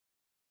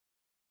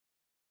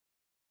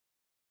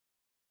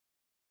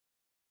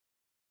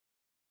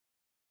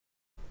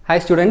Hi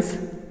students,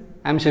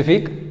 I am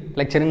Shafiq,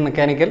 lecturer in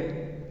Mechanical.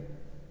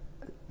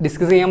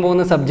 Discuss ചെയ്യാൻ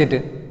പോകുന്ന subject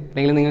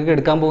അല്ലെങ്കിൽ നിങ്ങൾക്ക്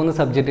എടുക്കാൻ പോകുന്ന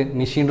സബ്ജക്റ്റ്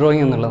മെഷീൻ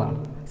ഡ്രോയിങ് എന്നുള്ളതാണ്.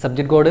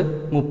 Subject code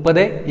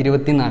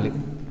 3024.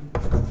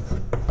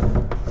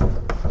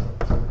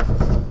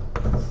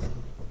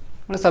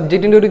 നമ്മുടെ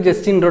സബ്ജക്റ്റിൻ്റെ ഒരു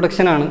ജസ്റ്റ്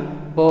ഇൻട്രൊഡക്ഷൻ ആണ്.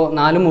 ഇപ്പോൾ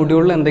 4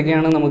 മൊഡ്യൂളിൽ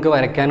എന്തൊക്കെയാണ് നമുക്ക്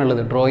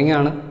വരയ്ക്കാനുള്ളത്, ഡ്രോയിങ്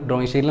ആണ്.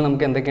 ഡ്രോയിങ് ഷീറ്റിൽ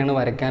നമുക്ക് എന്തൊക്കെയാണ്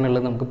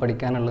വരയ്ക്കാനുള്ളത്, നമുക്ക്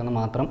പഠിക്കാനുള്ളതെന്ന്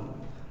മാത്രം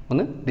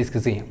ഒന്ന്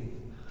ഡിസ്കസ് ചെയ്യാം.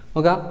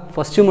 നോക്കാം,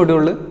 ഫസ്റ്റ്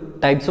മൊഡ്യൂളിൽ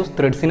ടൈപ്സ് ഓഫ്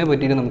ത്രെഡ്സിനെ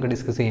പറ്റിയിട്ട് നമുക്ക്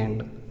ഡിസ്കസ്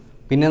ചെയ്യാനുണ്ട്.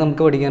 പിന്നെ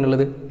നമുക്ക്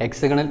പഠിക്കാനുള്ളത്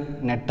ഹെക്സഗണൽ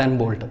നെറ്റ് ആൻഡ്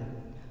ബോൾട്ട്,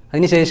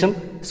 അതിനുശേഷം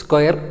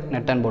square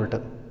net and bolt.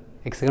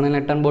 Hexagonal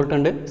net and bolt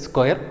ഉണ്ട്,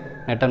 സ്ക്വയർ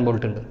നെറ്റ് ആൻഡ്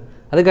ബോൾട്ട് ഉണ്ട്.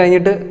 അത്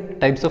കഴിഞ്ഞിട്ട്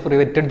ടൈപ്സ് ഓഫ്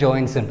റിവറ്റഡ്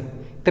ജോയിൻസ് ഉണ്ട്.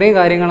 ഇത്രയും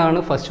കാര്യങ്ങളാണ്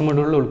ഫസ്റ്റ്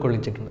മൊഡ്യൂളിൽ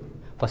ഉൾക്കൊള്ളിച്ചിട്ടുള്ളത്.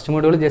 ഫസ്റ്റ്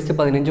മൊഡ്യൂൾ ജസ്റ്റ്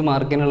 15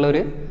 മാർക്കിനുള്ള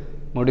ഒരു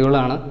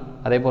മൊഡ്യൂളാണ്.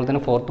 അതേപോലെ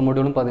തന്നെ ഫോർത്ത്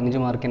മൊഡ്യൂളും 15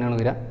 മാർക്കിനാണ്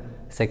വരിക.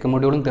 സെക്കൻഡ്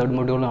മൊഡ്യൂളും തേർഡ്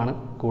മൊഡ്യൂളാണ്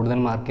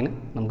കൂടുതൽ മാർക്കിന്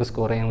നമുക്ക്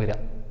സ്കോർ ചെയ്യാൻ വരിക.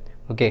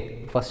 ഓക്കെ,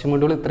 ഫസ്റ്റ്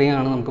മൊഡ്യൂൾ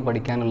ഇത്രയാണ് നമുക്ക്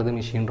പഠിക്കാനുള്ളത്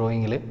മെഷീൻ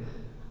ഡ്രോയിങ്ങിൽ.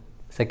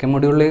 സെക്കൻഡ്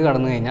മൊഡ്യൂളിലേക്ക്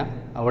കടന്നു കഴിഞ്ഞാൽ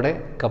അവിടെ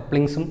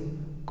കപ്ലിങ്സും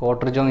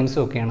ക്വാർട്ടർ ജോയിൻസും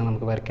ഒക്കെയാണ്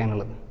നമുക്ക്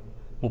വരയ്ക്കാനുള്ളത്.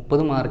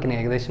 30 മാർക്കിന്,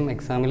 ഏകദേശം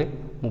എക്സാമിൽ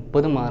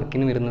 30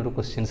 മാർക്കിന് വരുന്നൊരു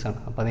ക്വസ്റ്റ്യൻസാണ്.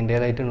 അപ്പോൾ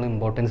അതിൻ്റേതായിട്ടുള്ള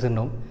ഇമ്പോർട്ടൻസ്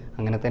ഉണ്ടാവും.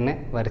 അങ്ങനെ തന്നെ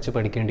വരച്ച്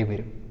പഠിക്കേണ്ടി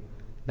വരും.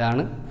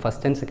 ഇതാണ്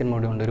ഫസ്റ്റ് ആൻഡ് സെക്കൻഡ്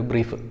മൊഡ്യൂളിൻ്റെ ഒരു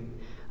ബ്രീഫ്.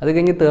 അത്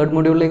കഴിഞ്ഞ് തേർഡ്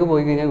മൊഡ്യൂളിലേക്ക്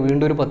പോയി കഴിഞ്ഞാൽ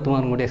വീണ്ടും ഒരു 10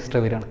 മാർക്കും കൂടി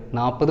എക്സ്ട്രാ വരികയാണ്.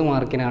 40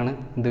 മാർക്കിനാണ്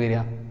ഇത് വരിക,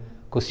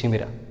 ക്വസ്റ്റ്യൻ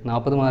വരിക.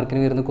 40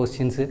 മാർക്കിന് വരുന്ന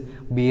ക്വസ്റ്റ്യൻസ്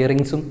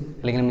ബിയറിങ്സും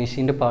അല്ലെങ്കിൽ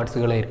മെഷീൻ്റെ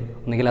പാർട്സുകളായിരിക്കും.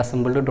 ഒന്നുകിൽ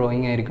അസംബിൾഡ്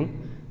ഡ്രോയിങ് ആയിരിക്കും,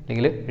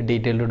 അല്ലെങ്കിൽ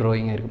ഡീറ്റെയിൽഡ്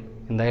ഡ്രോയിങ് ആയിരിക്കും.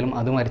 എന്തായാലും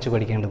അതും വരച്ച്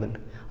പഠിക്കേണ്ടതുണ്ട്.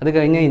 അത്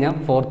കഴിഞ്ഞ് കഴിഞ്ഞാൽ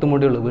ഫോർത്ത്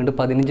മൊഡ്യൂൾ വീണ്ടും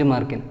 15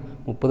 മാർക്കിന്,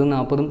 30,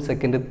 40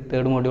 സെക്കൻഡ്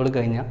തേർഡ് മൊഡ്യൂൾ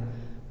കഴിഞ്ഞാൽ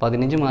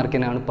 15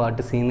 മാർക്കിനാണ്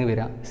പാർട്ട് സിന്ന്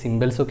വരിക.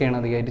 സിമ്പിൾസൊക്കെയാണ്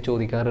അധികമായിട്ട്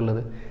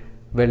ചോദിക്കാറുള്ളത്.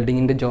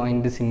 വെൽഡിങ്ങിൻ്റെ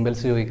ജോയിൻറ്റ്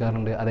സിമ്പിൾസ്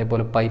ചോദിക്കാറുണ്ട്.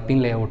 അതേപോലെ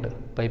പൈപ്പിംഗ്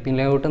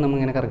ലേഔട്ട്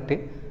നമ്മളിങ്ങനെ കറക്റ്റ്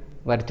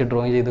വരച്ച്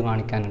ഡ്രോയിങ് ചെയ്ത്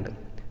കാണിക്കാനുണ്ട്.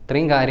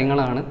 ഇത്രയും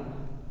കാര്യങ്ങളാണ്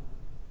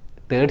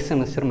തേർഡ്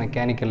സെമസ്റ്റർ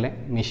മെക്കാനിക്കലിലെ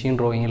മെഷീൻ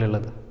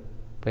ഡ്രോയിങ്ങിലുള്ളത്.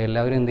 അപ്പോൾ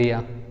എല്ലാവരും എന്ത്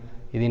ചെയ്യുക,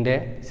 ഇതിൻ്റെ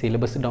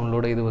സിലബസ്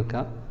ഡൗൺലോഡ് ചെയ്ത്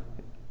വെക്കുക.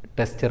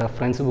 ടെസ്റ്റ്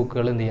റെഫറൻസ്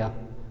ബുക്കുകൾ എന്ത് ചെയ്യുക,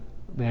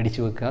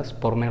 മേടിച്ച് വെക്കുക.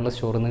 പുറമേയുള്ള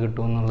സ്റ്റോറിൽ നിന്ന്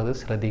കിട്ടുമെന്നുള്ളത്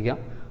ശ്രദ്ധിക്കുക.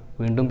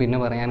 വീണ്ടും പിന്നെ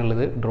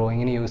പറയാനുള്ളത്,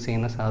 ഡ്രോയിങ്ങിന് യൂസ്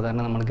ചെയ്യുന്ന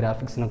സാധാരണ നമ്മൾ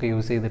ഗ്രാഫിക്സിനൊക്കെ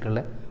യൂസ്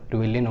ചെയ്തിട്ടുള്ള ഒരു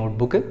വലിയ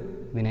നോട്ട്ബുക്ക്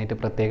ഇതിനായിട്ട്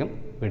പ്രത്യേകം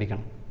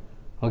മേടിക്കണം.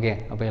 ഓക്കെ,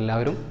 അപ്പോൾ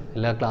എല്ലാവരും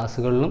എല്ലാ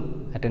ക്ലാസ്സുകളിലും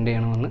അറ്റൻഡ്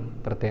ചെയ്യണമെന്ന്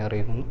പ്രത്യേകം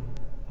അറിയിക്കുന്നു.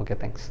 Okay,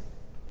 thanks.